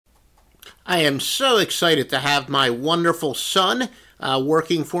I am so excited to have my wonderful son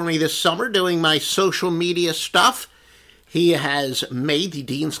working for me this summer, doing my social media stuff. He has made the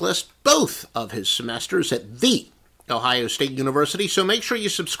Dean's List both of his semesters at The Ohio State University, so make sure you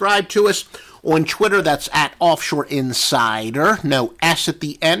subscribe to us on Twitter. That's at Offshore Insider, no S at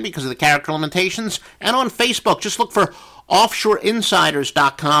the end because of the character limitations, and on Facebook, just look for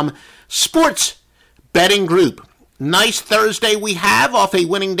OffshoreInsiders.com sports betting group. Nice Thursday we have off a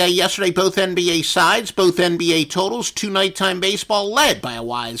winning day yesterday. Both NBA sides, both NBA totals, 2 nighttime baseball led by a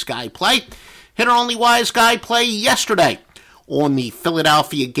wise guy play. Hit our only wise guy play yesterday on the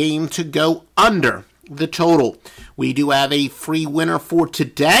Philadelphia game to go under the total. We do have a free winner for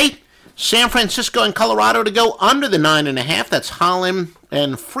today. San Francisco and Colorado to go under the 9.5. That's Holland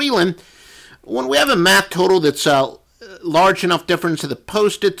and Freeland. When we have a math total that's large enough difference to the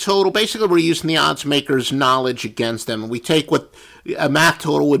posted total, basically we're using the odds makers' knowledge against them. We take what a math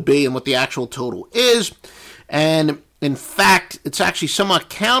total would be and what the actual total is. And in fact, it's actually somewhat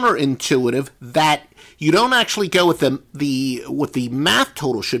counterintuitive that you don't actually go with what the math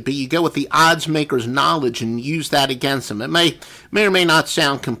total should be. You go with the odds makers' knowledge and use that against them. It may or may not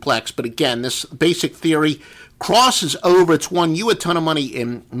sound complex, but again, this basic theory crosses over. It's won you a ton of money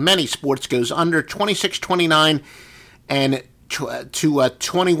in many sports. Goes under 26-29 and to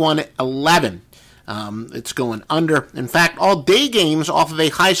 21-11. It's going under. In fact, all day games off of a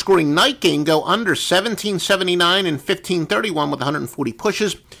high-scoring night game go under 17-79 and 15-31 with 140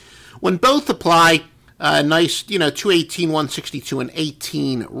 pushes. When both apply, nice, 218, 162, and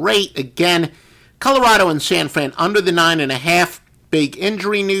 18 rate. Again, Colorado and San Fran under the 9.5. Big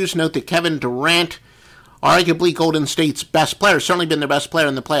injury news. Note that Kevin Durant, arguably Golden State's best player, certainly been their best player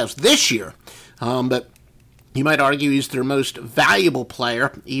in the playoffs this year. But you might argue he's their most valuable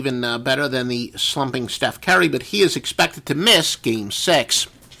player, even better than the slumping Steph Curry, but he is expected to miss Game 6.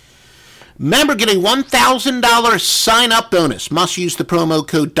 Remember, get a $1,000 sign-up bonus. Must use the promo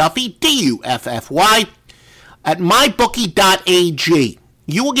code Duffy, D-U-F-F-Y, at mybookie.ag.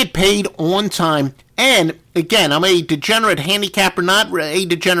 You will get paid on time. And, again, I'm a degenerate handicapper, not a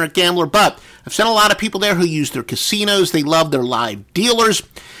degenerate gambler, but I've seen a lot of people there who use their casinos. They love their live dealers.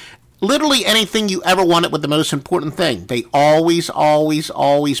 Literally anything you ever wanted, with the most important thing, they always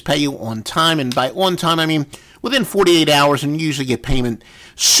pay you on time. And by on time, I mean within 48 hours, and usually get payment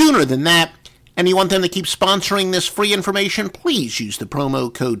sooner than that. And you want them to keep sponsoring this free information? Please use the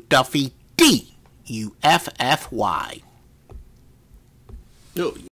promo code Duffy, D-U-F-F-Y.